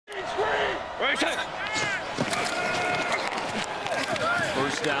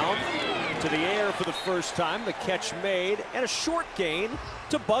First down to the air for the first time. The catch made and a short gain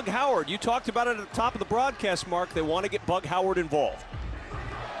to Bug Howard. You talked about it at the top of the broadcast, Mark. They want to get Bug Howard involved.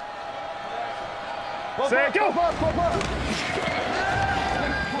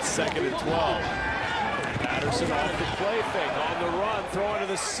 Second and 12. Patterson off the play fake, on the run, throwing to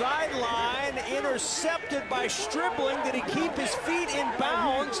the sideline, intercepted by Stribling. Did he keep his feet in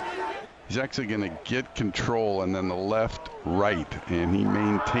bounds? He's actually going to get control and then the left, right, and he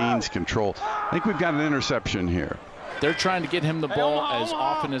maintains control. I think we've got an interception here. They're trying to get him the ball as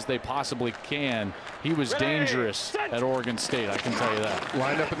often as they possibly can. He was dangerous at Oregon State, I can tell you that.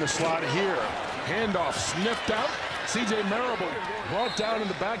 Lined up in the slot here. Handoff sniffed out. C.J. Marable brought down in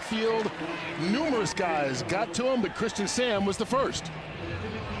the backfield. Numerous guys got to him, but Christian Sam was the first.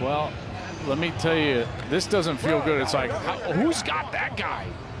 Well, let me tell you, this doesn't feel good. It's like, who's got that guy?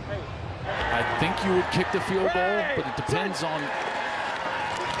 I think you would kick the field goal, but it depends on.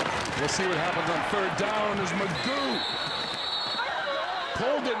 We'll see what happens on third down as Magoo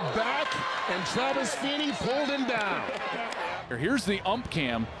pulled it back, and Travis Feeney pulled him down. Here's the ump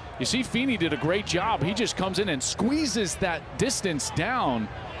cam. You see Feeney did a great job. He just comes in and squeezes that distance down.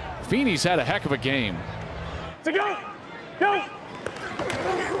 Feeney's had a heck of a game. Go! Go!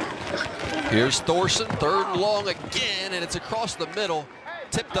 Here's Thorson, third and long again, and it's across the middle,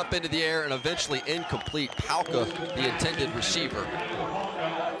 tipped up into the air and eventually incomplete. Palka, the intended receiver.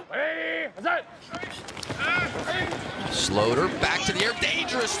 Sloter back to the air,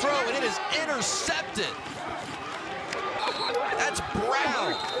 dangerous throw, and it is intercepted. That's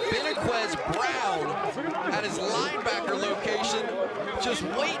Brown, Benequez Brown at his linebacker location, just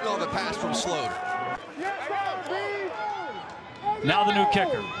waiting on the pass from Sloter. Now the new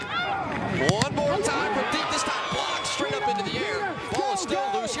kicker. One more time from deep, this time blocked straight up into the air. Ball is still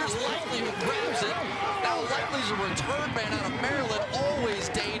loose. Here's Likely who grabs it. Now Likely's a return man out of Maryland, always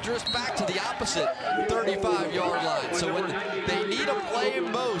dangerous, back to the opposite 35-yard line. So when they need a play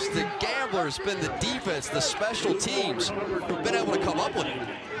most, the Gamblers been the defense, the special teams who've been able to come up with it.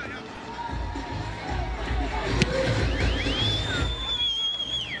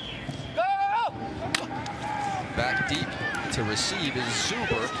 Back deep to receive is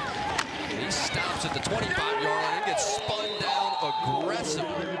Zuber. He stops at the 25-yard line and gets spun down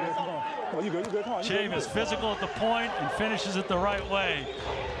aggressively. Shave is physical at the point and finishes it the right way.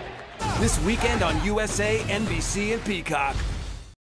 This weekend on USA, NBC, and Peacock.